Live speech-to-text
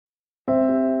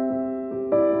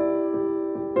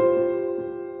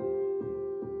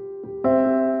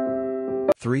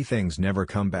Three things never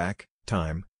come back: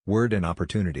 time, word and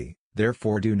opportunity.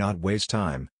 Therefore do not waste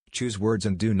time, choose words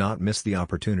and do not miss the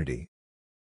opportunity.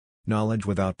 Knowledge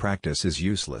without practice is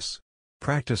useless.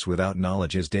 Practice without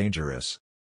knowledge is dangerous.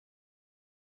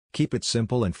 Keep it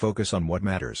simple and focus on what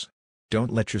matters.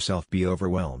 Don't let yourself be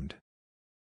overwhelmed.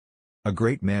 A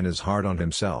great man is hard on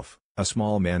himself, a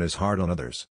small man is hard on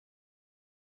others.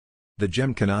 The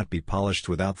gem cannot be polished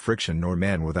without friction nor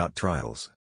man without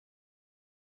trials.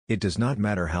 It does not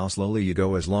matter how slowly you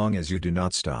go as long as you do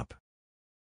not stop.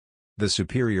 The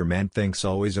superior man thinks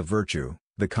always of virtue,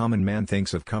 the common man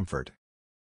thinks of comfort.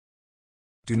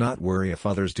 Do not worry if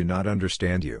others do not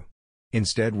understand you.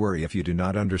 Instead worry if you do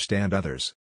not understand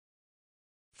others.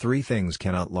 Three things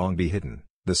cannot long be hidden: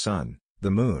 the sun,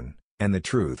 the moon, and the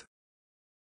truth.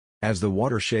 As the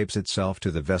water shapes itself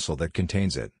to the vessel that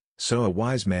contains it, so a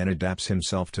wise man adapts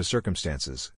himself to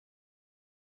circumstances.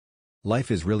 Life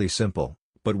is really simple,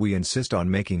 but we insist on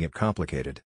making it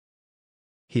complicated.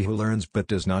 He who learns but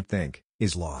does not think,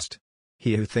 is lost.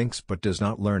 He who thinks but does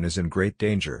not learn is in great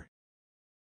danger.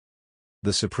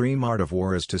 The supreme art of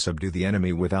war is to subdue the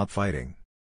enemy without fighting.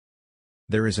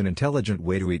 There is an intelligent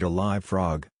way to eat a live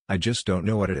frog, I just don't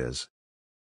know what it is.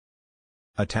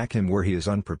 Attack him where he is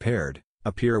unprepared,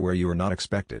 appear where you are not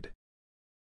expected.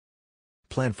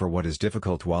 Plan for what is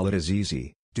difficult while it is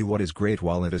easy, do what is great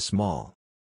while it is small.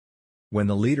 When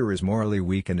the leader is morally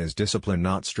weak and his discipline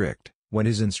not strict, when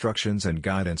his instructions and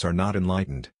guidance are not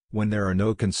enlightened, when there are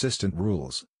no consistent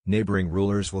rules, neighboring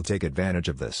rulers will take advantage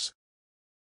of this.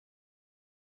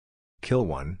 Kill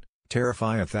one,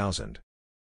 terrify 1,000.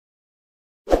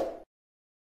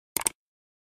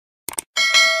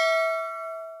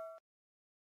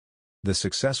 The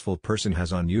successful person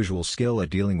has unusual skill at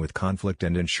dealing with conflict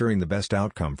and ensuring the best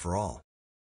outcome for all.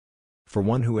 For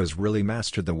one who has really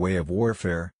mastered the way of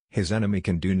warfare, his enemy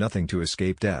can do nothing to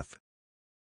escape death.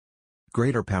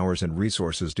 Greater powers and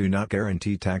resources do not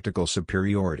guarantee tactical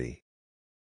superiority.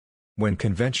 When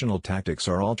conventional tactics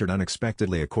are altered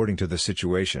unexpectedly according to the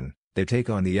situation, they take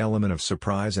on the element of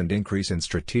surprise and increase in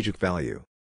strategic value.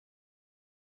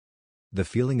 The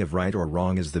feeling of right or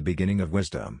wrong is the beginning of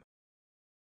wisdom.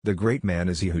 The great man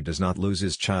is he who does not lose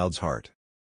his child's heart.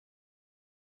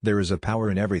 There is a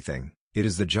power in everything, it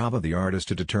is the job of the artist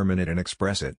to determine it and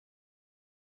express it.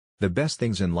 The best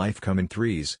things in life come in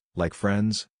threes, like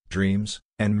friends, dreams,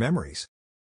 and memories.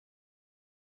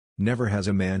 Never has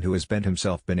a man who has bent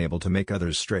himself been able to make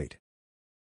others straight.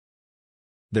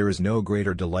 There is no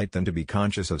greater delight than to be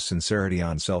conscious of sincerity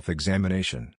on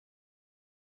self-examination.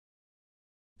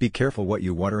 Be careful what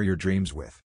you water your dreams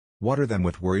with. Water them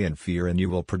with worry and fear and you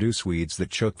will produce weeds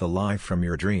that choke the life from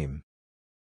your dream.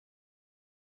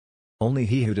 Only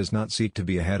he who does not seek to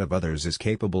be ahead of others is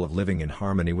capable of living in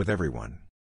harmony with everyone.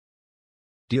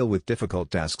 Deal with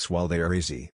difficult tasks while they are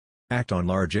easy. Act on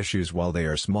large issues while they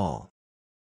are small.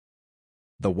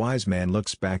 The wise man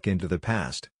looks back into the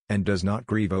past, and does not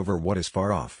grieve over what is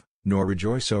far off, nor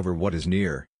rejoice over what is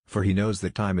near, for he knows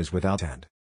that time is without end.